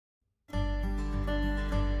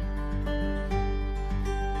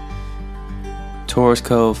Torres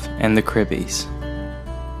Cove and the Cribbies,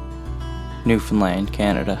 Newfoundland,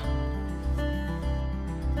 Canada.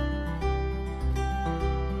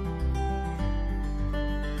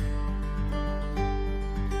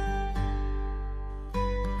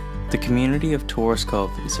 The community of Torres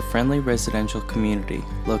Cove is a friendly residential community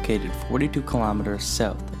located 42 kilometers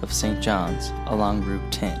south of St. John's along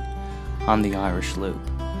Route 10 on the Irish Loop.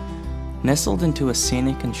 Nestled into a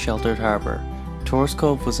scenic and sheltered harbour, Torres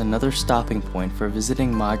Cove was another stopping point for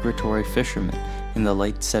visiting migratory fishermen in the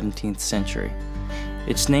late 17th century.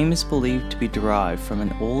 Its name is believed to be derived from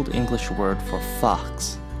an Old English word for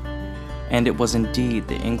fox, and it was indeed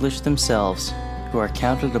the English themselves who are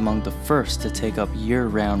counted among the first to take up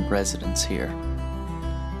year-round residence here.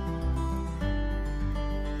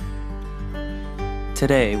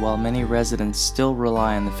 Today, while many residents still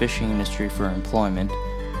rely on the fishing industry for employment,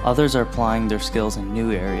 others are applying their skills in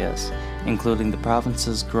new areas, including the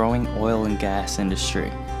province's growing oil and gas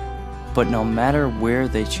industry. But no matter where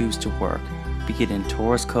they choose to work, be it in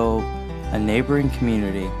Torres Cove, a neighboring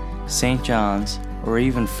community, St. John's, or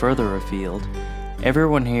even further afield,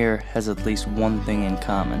 everyone here has at least one thing in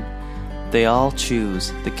common. They all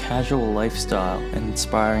choose the casual lifestyle and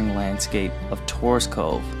inspiring landscape of Torres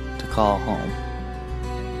Cove to call home.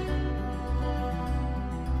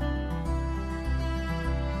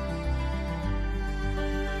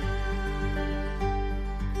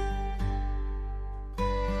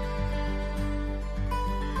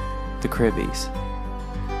 The Cribbies.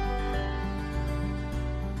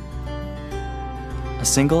 A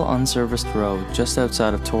single unserviced road just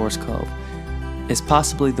outside of Torres Cove is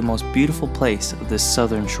possibly the most beautiful place of this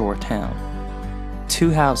southern shore town. Two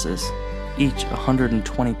houses, each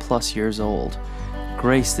 120 plus years old,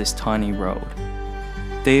 grace this tiny road.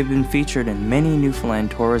 They have been featured in many Newfoundland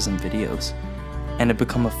tourism videos and have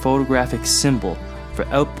become a photographic symbol for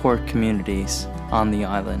outport communities on the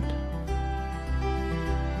island.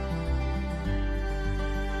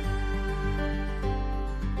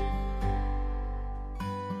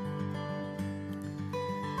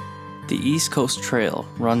 The East Coast Trail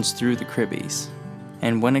runs through the Cribbies,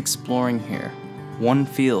 and when exploring here, one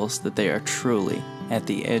feels that they are truly at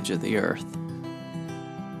the edge of the earth.